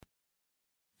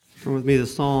Turn with me to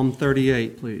Psalm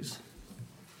 38, please.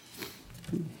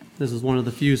 This is one of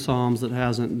the few Psalms that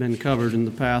hasn't been covered in the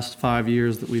past 5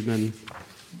 years that we've been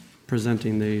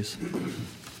presenting these.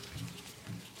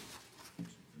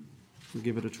 We'll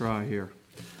give it a try here.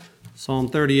 Psalm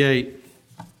 38.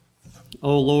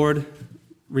 O Lord,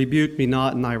 rebuke me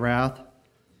not in thy wrath,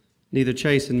 neither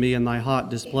chasten me in thy hot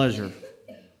displeasure.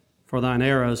 For thine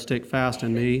arrows stick fast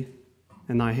in me,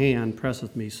 and thy hand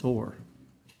presseth me sore.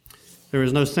 There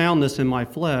is no soundness in my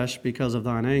flesh because of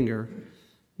thine anger,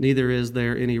 neither is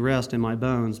there any rest in my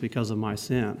bones because of my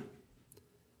sin.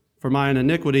 For mine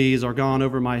iniquities are gone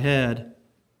over my head,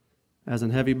 as an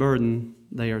heavy burden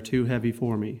they are too heavy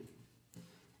for me.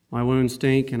 My wounds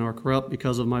stink and are corrupt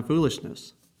because of my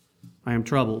foolishness. I am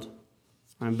troubled,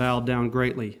 I am bowed down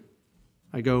greatly.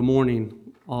 I go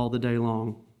mourning all the day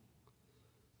long.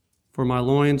 For my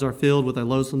loins are filled with a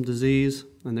loathsome disease,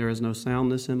 and there is no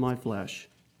soundness in my flesh.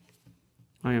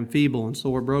 I am feeble and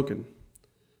sore broken.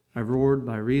 I roared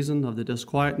by reason of the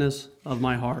disquietness of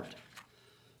my heart.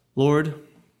 Lord,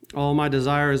 all my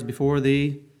desire is before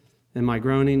thee, and my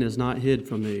groaning is not hid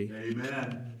from thee.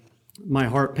 Amen. My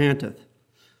heart panteth,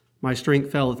 my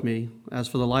strength faileth me. As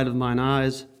for the light of mine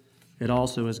eyes, it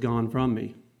also is gone from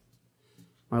me.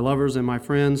 My lovers and my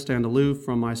friends stand aloof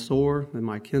from my sore, and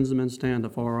my kinsmen stand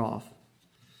afar off.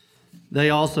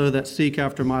 They also that seek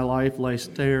after my life lay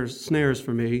snares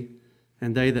for me,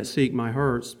 and they that seek my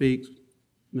hurt speak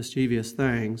mischievous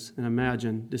things, and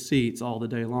imagine deceits all the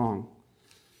day long.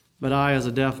 But I, as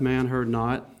a deaf man, heard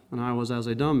not, and I was as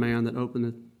a dumb man that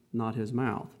openeth not his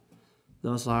mouth.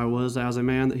 Thus I was as a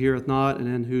man that heareth not, and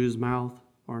in whose mouth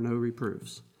are no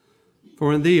reproofs.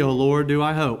 For in thee, O Lord, do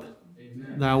I hope.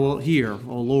 Amen. Thou wilt hear,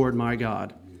 O Lord my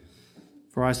God.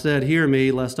 For I said, hear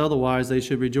me, lest otherwise they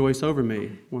should rejoice over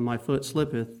me. When my foot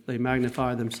slippeth, they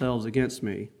magnify themselves against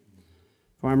me.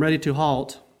 For I am ready to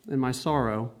halt, and my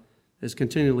sorrow is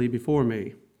continually before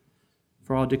me.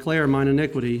 For I'll declare mine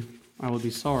iniquity, I will be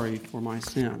sorry for my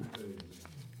sin.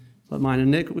 But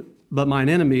mine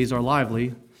enemies are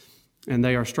lively, and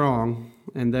they are strong,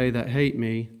 and they that hate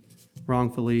me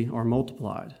wrongfully are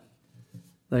multiplied.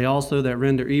 They also that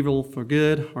render evil for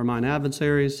good are mine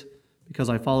adversaries, because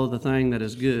I follow the thing that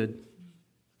is good,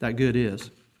 that good is.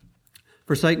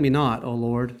 Forsake me not, O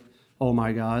Lord, O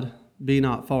my God, be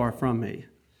not far from me.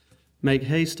 Make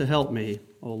haste to help me,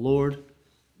 O Lord,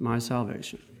 my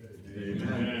salvation.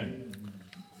 Amen.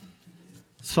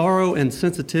 Sorrow and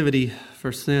sensitivity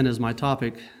for sin is my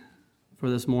topic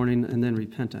for this morning, and then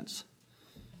repentance.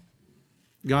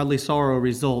 Godly sorrow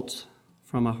results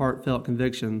from a heartfelt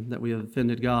conviction that we have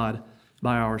offended God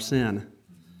by our sin.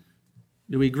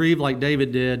 Do we grieve like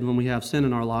David did when we have sin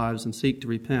in our lives and seek to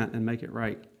repent and make it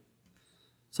right?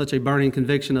 Such a burning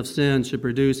conviction of sin should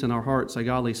produce in our hearts a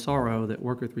godly sorrow that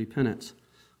worketh repentance,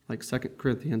 like 2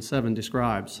 Corinthians 7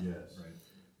 describes. Yes.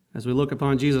 As we look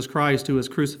upon Jesus Christ, who was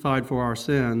crucified for our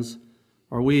sins,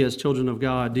 are we as children of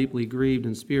God deeply grieved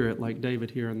in spirit like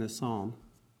David here in this psalm?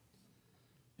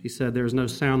 He said, there is no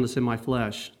soundness in my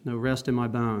flesh, no rest in my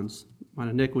bones. Mine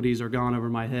iniquities are gone over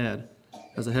my head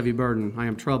as a heavy burden. I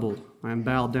am troubled. I am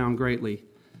bowed down greatly.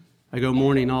 I go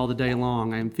mourning all the day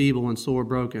long. I am feeble and sore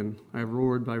broken. I have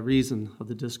roared by reason of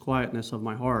the disquietness of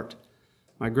my heart.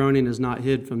 My groaning is not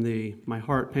hid from thee. My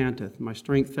heart panteth. My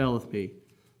strength faileth me.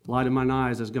 The light of mine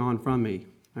eyes is gone from me.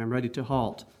 I am ready to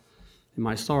halt, and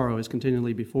my sorrow is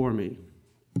continually before me.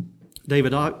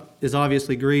 David is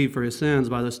obviously grieved for his sins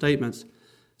by those statements,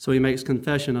 so he makes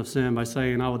confession of sin by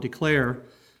saying, I will declare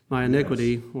my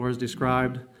iniquity, or as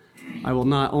described, I will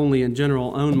not only in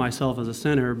general own myself as a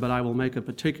sinner, but I will make a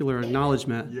particular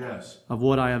acknowledgement of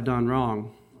what I have done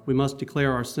wrong. We must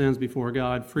declare our sins before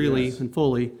God freely and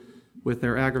fully with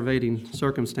their aggravating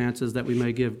circumstances, that we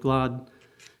may give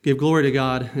glory to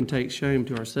God and take shame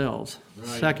to ourselves. Right.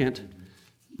 Second,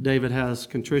 David has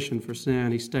contrition for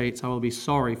sin. He states, I will be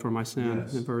sorry for my sin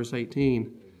in verse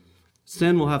 18.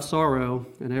 Sin will have sorrow,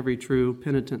 and every true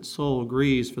penitent soul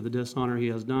grieves for the dishonor he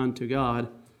has done to God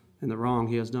and the wrong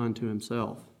he has done to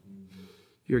himself.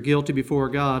 If you're guilty before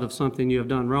God of something you have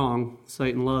done wrong,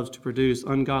 Satan loves to produce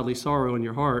ungodly sorrow in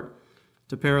your heart,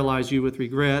 to paralyze you with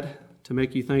regret, to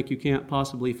make you think you can't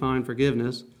possibly find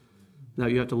forgiveness,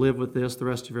 that you have to live with this the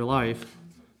rest of your life.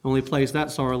 The only place that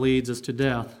sorrow leads is to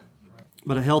death.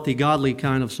 But a healthy, godly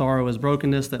kind of sorrow is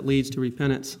brokenness that leads to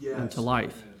repentance and to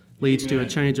life, leads to a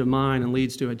change of mind, and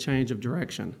leads to a change of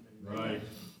direction. Right.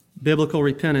 Biblical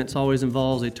repentance always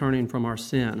involves a turning from our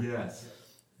sin. Yes.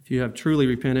 If you have truly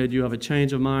repented, you have a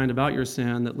change of mind about your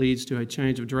sin that leads to a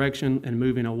change of direction and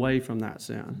moving away from that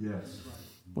sin. Yes.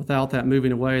 Without that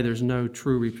moving away, there's no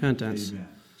true repentance. Amen.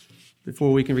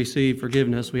 Before we can receive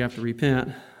forgiveness, we have to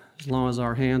repent. As long as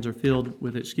our hands are filled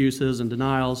with excuses and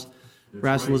denials,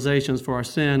 rationalizations for our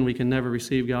sin, we can never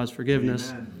receive God's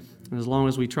forgiveness. Amen. And as long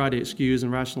as we try to excuse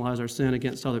and rationalize our sin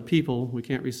against other people, we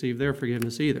can't receive their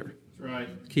forgiveness either. That's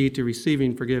right. Key to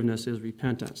receiving forgiveness is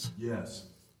repentance. Yes.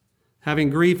 Having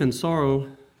grief and sorrow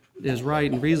is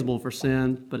right and reasonable for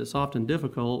sin, but it's often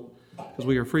difficult because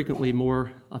we are frequently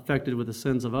more affected with the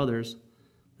sins of others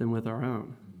than with our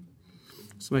own.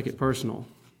 Let's make it personal.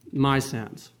 My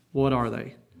sins, what are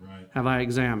they? Right. Have I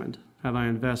examined? Have I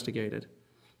investigated?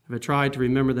 Have I tried to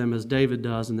remember them as David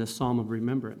does in this psalm of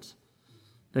remembrance?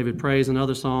 David prays in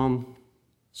another psalm,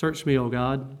 "Search me, O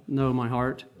God, know my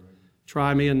heart.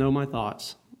 Try me and know my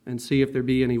thoughts, and see if there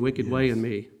be any wicked way in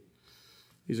me."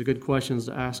 These are good questions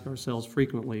to ask ourselves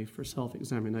frequently for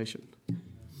self-examination.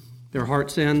 Their heart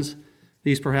sins,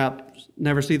 these perhaps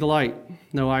never see the light.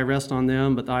 No eye rests on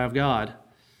them but the eye of God.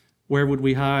 Where would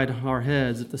we hide our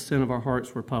heads if the sin of our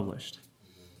hearts were published?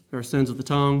 There are sins of the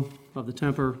tongue, of the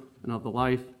temper, and of the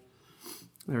life.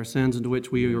 There are sins into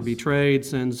which we are betrayed,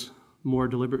 sins more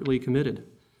deliberately committed.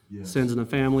 Yes. Sins in the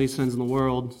family, sins in the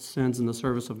world, sins in the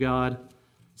service of God,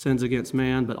 sins against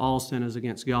man, but all sin is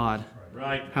against God.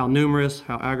 Right. How numerous,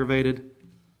 how aggravated,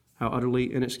 how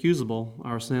utterly inexcusable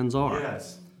our sins are.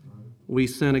 Yes. We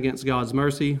sin against God's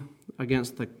mercy,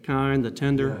 against the kind, the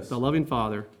tender, Yes. the loving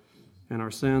Father, and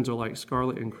our sins are like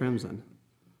scarlet and crimson.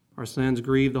 Our sins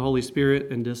grieve the Holy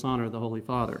Spirit and dishonor the Holy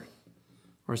Father.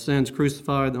 Our sins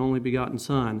crucify the only begotten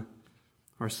Son.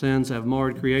 Our sins have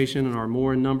marred creation and are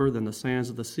more in number than the sands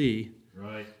of the sea.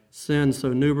 Right. Sins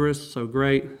so numerous, so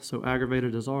great, so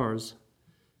aggravated as ours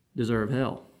deserve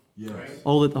hell. Yes.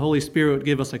 Oh, that the Holy Spirit would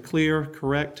give us a clear,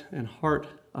 correct, and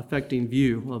heart-affecting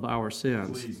view of our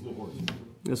sins. Please, Lord.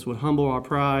 This would humble our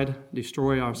pride,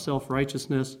 destroy our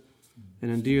self-righteousness,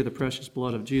 and endear the precious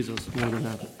blood of Jesus more than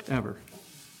ever.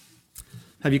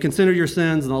 Have you considered your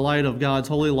sins in the light of God's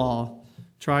holy law,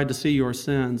 tried to see your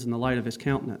sins in the light of his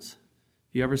countenance?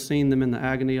 Have you ever seen them in the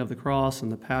agony of the cross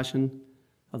and the passion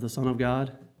of the Son of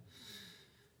God?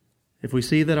 If we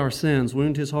see that our sins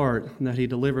wound his heart and that he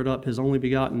delivered up his only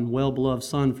begotten, well-beloved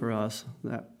Son for us,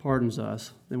 that pardons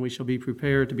us, then we shall be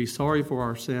prepared to be sorry for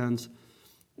our sins,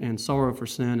 and sorrow for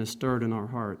sin is stirred in our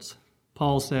hearts.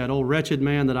 Paul said, "O wretched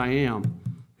man that I am,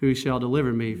 who shall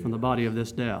deliver me from the body of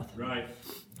this death?" Right.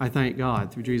 I thank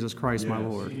God through Jesus Christ my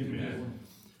Yes. Lord. Amen.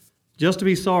 Just to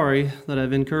be sorry that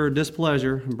I've incurred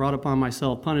displeasure and brought upon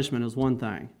myself punishment is one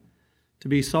thing. To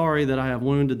be sorry that I have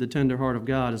wounded the tender heart of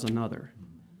God is another.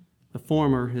 The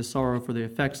former is sorrow for the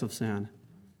effects of sin.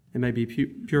 It may be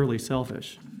purely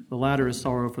selfish. The latter is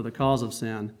sorrow for the cause of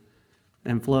sin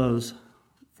and flows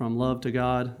from love to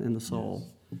God in the soul.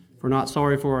 If we're not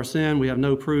sorry for our sin, we have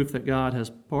no proof that God has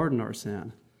pardoned our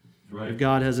sin. Right. If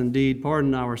God has indeed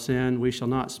pardoned our sin, we shall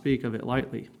not speak of it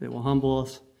lightly. It will humble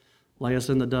us, lay us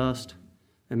in the dust,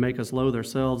 and make us loathe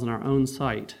ourselves in our own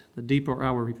sight. The deeper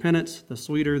our repentance, the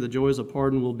sweeter the joys of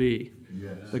pardon will be.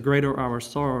 Yes. The greater our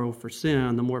sorrow for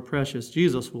sin, the more precious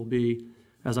Jesus will be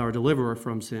as our deliverer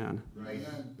from sin. Right.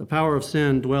 The power of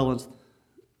sin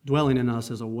dwelling in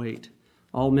us is a weight.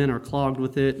 All men are clogged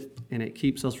with it, and it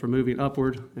keeps us from moving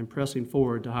upward and pressing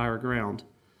forward to higher ground.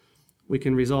 We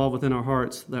can resolve within our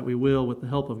hearts that we will, with the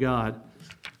help of God,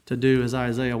 to do as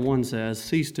Isaiah 1 says,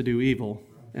 cease to do evil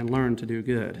and learn to do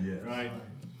good. Yes. Right.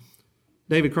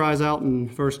 David cries out in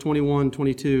verse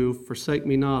 21-22, "Forsake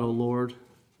me not, O Lord.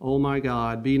 O my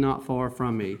God, be not far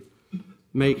from me.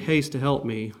 Make haste to help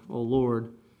me, O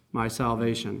Lord, my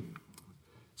salvation."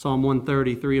 Psalm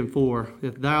 130, 3 and 4,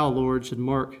 "If thou, Lord, should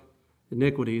mark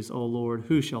iniquities, O Lord,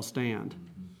 who shall stand?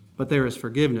 But there is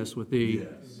forgiveness with thee,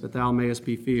 Yes. that thou mayest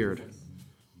be feared."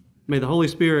 May the Holy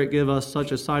Spirit give us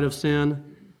such a sight of sin,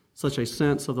 such a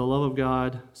sense of the love of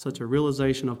God, such a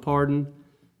realization of pardon,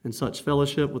 and such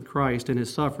fellowship with Christ in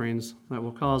his sufferings that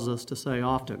will cause us to say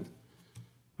often,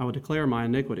 "I will declare my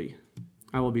iniquity.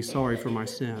 I will be sorry for my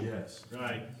sin." Yes.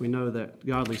 Right. We know that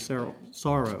godly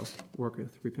sorrow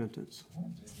worketh repentance.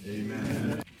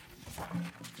 Amen.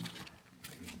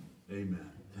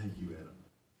 Amen. Thank you, Adam.